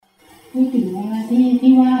พูดถึงว่า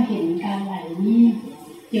ที่ว่าเห็นการไหลนี่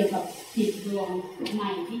เกี่ยวกับจิตดวงใหม่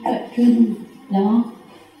ที่เกิดขึ้นแล้ว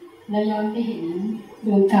ย้อนไปเห็นด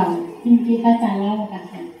วงเก่าที่พระอาจารย์เล่ากัน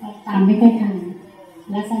แต่ตามไม่ค่อยทัน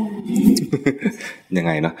ลักษณะยังไ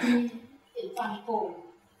งเนาะเห็นความโกรธ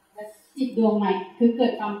และจิตดวงใหม่คือเกิ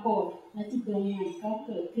ดความโกรธและจิตดวงใหม่ก็เ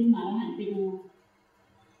กิดขึ้นมาแล้วหันไปดู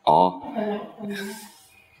อ๋อ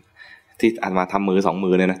ที่อ่านมาทำมือ2 มื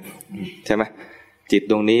อเลยนะใช่ไหมจิต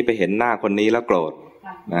ดวงนี้ไปเห็นหน้าคนนี้แล้วโกรธ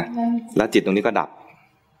นะแล้วจิตดวงนี้ก็ดับ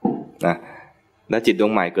นะแล้วจิตดว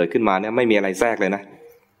งใหม่เกิดขึ้นมาเนี่ยไม่มีอะไรแทรกเลยนะ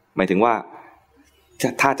หมายถึงว่า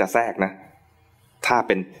ถ้าจะแทรกนะถ้าเ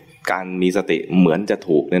ป็นการมีสติเหมือนจะ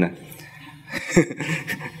ถูกเนี่ยนะ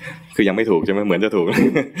คือยังไม่ถูกใช่ไหมเหมือนจะถูก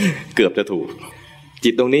เกือบจะถูกจิ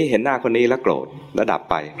ตตรงนี้เห็นหน้าคนนี้แล้วโกรธแล้วดับ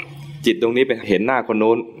ไปจิตตรงนี้ไปเห็นหน้าคนโ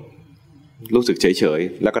น้นรู้สึกเฉย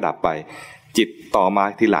ๆแล้วก็ดับไปจิตต่อมา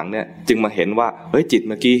ทีหลังเนี่ยจึงมาเห็นว่าเฮ้ยจิตเ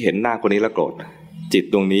มื่อกี้เห็นหน้าคนนี้แล้วโกรธจิต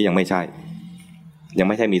ตรงนี้ยังไม่ใช่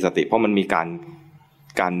มีสติเพราะมันมีก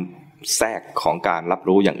ารแทรกของการรับ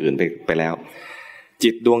รู้อย่างอื่นไปแล้วจิ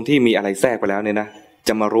ตดวงที่มีอะไรแทรกไปแล้วเนี่ยนะจ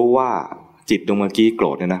ะมารู้ว่าจิตดวงเมื่อกี้โกร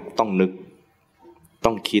ธเนี่ยนะต้องนึก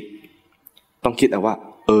ต้องคิดเอาว่า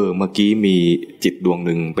เมื่อกี้มีจิตดวงห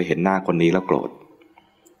นึ่งไปเห็นหน้าคนนี้แล้วโกรธ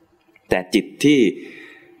แต่จิตที่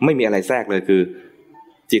ไม่มีอะไรแทรกเลยคือ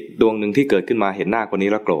จิตดวงหนึ่งที่เกิดขึ้นมาเห็นหน้าคนนี้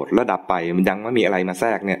แล้วโกรธแล้วดับไปมันยังไม่มีอะไรมาแทร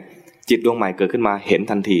กเนี่ยจิตดวงใหม่เกิดขึ้นมาเห็น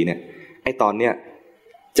ทันทีเนี่ยไอ้ตอนเนี้ย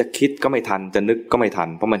จะคิดก็ไม่ทันจะนึกก็ไม่ทัน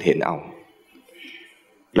เพราะมันเห็นเอา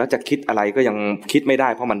แล้วจะคิดอะไรก็ยังคิดไม่ได้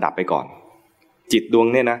เพราะมันดับไปก่อนจิตดวง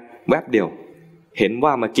เนี่ยนะแวบเดียวเห็นว่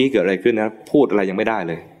าเมื่อกี้เกิดอะไรขึ้นนะพูดอะไรยังไม่ได้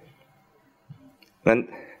เลยนั้น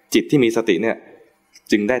จิตที่มีสติเนี่ย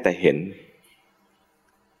จึงได้แต่เห็น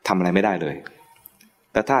ทำอะไรไม่ได้เลย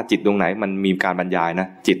แต่ถ้าจิตดวงไหนมันมีการบรรยายนะ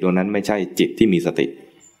จิตดวงนั้นไม่ใช่จิตที่มีสติ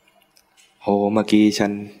โอ้เมื่อกี้ฉั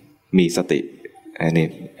นมีสติ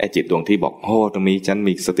ไอ้จิตดวงที่บอกโอ้ตรงนี้ฉัน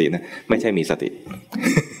มีสตินะไม่ใช่มีสติ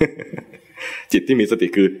จิตที่มีสติ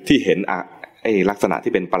คือที่เห็นไอ้ลักษณะ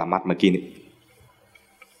ที่เป็นปรมัตถ์เมื่อกี้นี่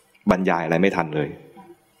บรรยายอะไรไม่ทันเลย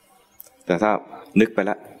แต่ถ้านึกไปแ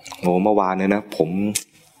ล้วโอ้เมื่อวานเนี่ยนะผม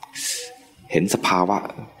เห็นสภาวะ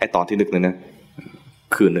ไอ้ตอนที่นึกเนี่ยนะ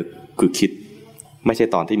คือนึกคือคิดไม่ใช่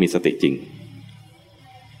ตอนที่มีสติจริง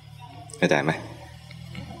เข้าใจไหม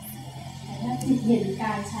จิตเห็นก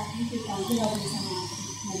ายชัดนี่คือตอนที่เรามีสมา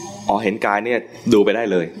ธิอ๋อเห็นกายเนี่ยดูไปได้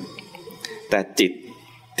เลยแต่จิต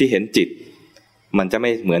ที่เห็นจิตมันจะไม่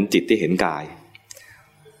เหมือนจิตที่เห็นกาย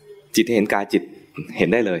จิตที่เห็นกายจิตเห็น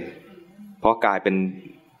ได้เลยเพราะกายเ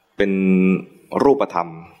ป็นรูปธรรม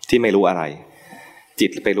ที่ไม่รู้อะไรจิต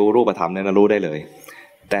ไปรู้รูปธรรมเนี่ยรู้ได้เลย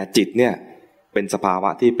แต่จิตเนี่ยเป็นสภาวะ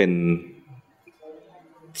ที่เป็น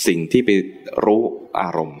สิ่งที่ไปรู้อา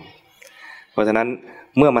รมณ์เพราะฉะนั้น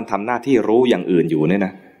เมื่อมันทำหน้าที่รู้อย่างอื่นอยู่เนี่ยน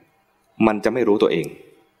ะมันจะไม่รู้ตัวเอง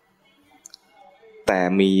แต่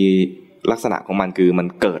มีลักษณะของมันคือมัน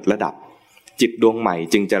เกิดและดับจิตดวงใหม่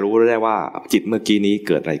จึงจะรู้ได้ว่าจิตเมื่อกี้นี้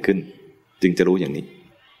เกิดอะไรขึ้นจึงจะรู้อย่างนี้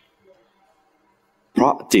เพรา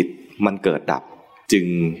ะจิตมันเกิดดับจึง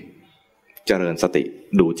เจริญสติ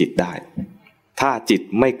ดูจิตได้ถ้าจิต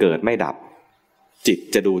ไม่เกิดไม่ดับจิต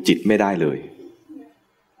จะดูจิตไม่ได้เลย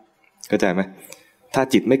เข้าใจไหมถ้า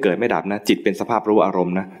จิตไม่เกิดไม่ดับนะจิตเป็นสภาพรู้อารม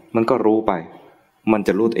ณ์นะมันก็รู้ไปมันจ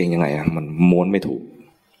ะรู้เองยังไงอ่ะมันม้วนไม่ถูก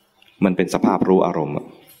มันเป็นสภาพรู้อารมณ์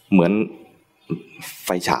เหมือนไฟ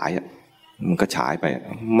ฉายอ่ะมันก็ฉายไป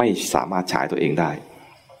ไม่สามารถฉายตัวเองได้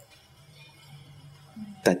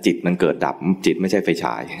แต่จิตมันเกิดดับจิตไม่ใช่ไฟฉ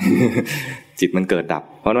าย จิตมันเกิดดับ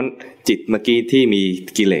เพราะนั้นจิตเมื่อกี้ที่มี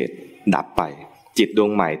กิเลสดับไปจิตดว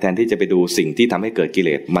งใหม่แทนที่จะไปดูสิ่งที่ทำให้เกิดกิเล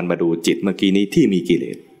สมันมาดูจิตเมื่อกี้นี้ที่มีกิเล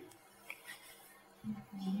ส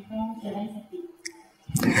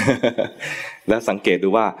แล้วสังเกตดู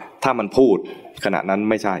ว่าถ้ามันพูดขณะนั้น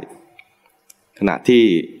ไม่ใช่ขณะที่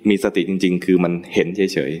มีสติจริงๆคือมันเห็นเ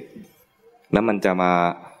ฉยๆแล้วมันจะมา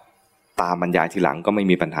ตามบรรยายทีหลังก็ไม่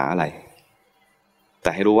มีปัญหาอะไรแต่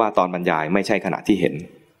ให้รู้ว่าตอนบรรยายไม่ใช่ขณะที่เห็น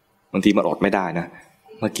บางทีมันอดไม่ได้นะ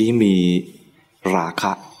เมื่อกี้มีราค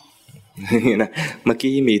ะนะเมื่อ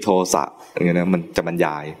กี้มีโทสะอย่างเงี้ยนะมันจะบรรย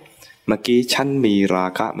ายเมื่อกี้ฉันมีรา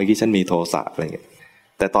คะเมื่อกี้ฉันมีโทสะอะไรอย่างเงี้ย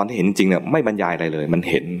แต่ตอนที่เห็นจริงเนี่ยไม่บรรยายอะไรเลยมัน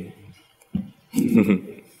เห็น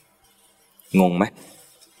งงไหม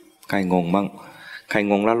ใครงงบ้างใคร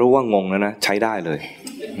งงแล้วรู้ว่างงแล้วนะใช้ได้เลย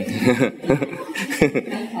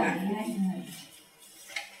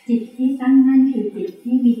จิตที่ตั้งมั่นคือจิต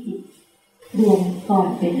ที่มีจิตรวมก่อน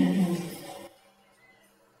เป็นอะไร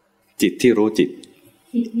จิตที่รู้จิต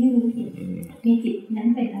จิตที่รู้จิตมีจิตนั้น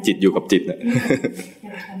เป็นอะไรจิตอยู่กับจิตเนี่ย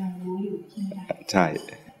กำลังรู้อยู่ใช่ไหมคะใช่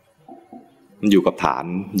มันอยู่กับฐา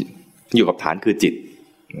นคือจิต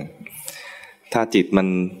ถ้าจิตมัน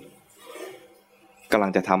กำลั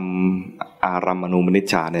งจะทำอารัมมณูมนิช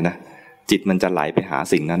ฌานเนี่ยนะจิตมันจะไหลไปหา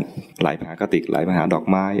สิ่งนั้นไหลไปหากติกไหลไปหาดอก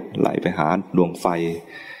ไม้ไหลไปหาดวงไฟ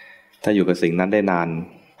ถ้าอยู่กับสิ่งนั้นได้นาน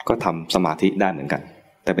ก็ทำสมาธิได้เหมือนกัน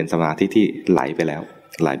แต่เป็นสมาธิที่ไหลไปแล้ว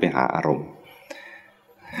ไหลไปหาอารมณ์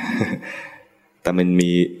แต่มัน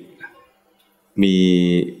มี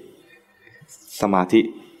สมาธิ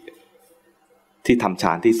ที่ทำฌ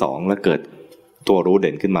านที่สองแล้วเกิดตัวรู้เ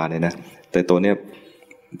ด่นขึ้นมาเนี่ยนะแต่ตัวเนี้ย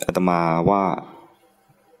อาตมาว่า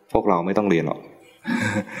พวกเราไม่ต้องเรียนหรอก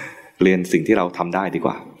เรียนสิ่งที่เราทำได้ดีก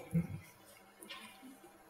ว่า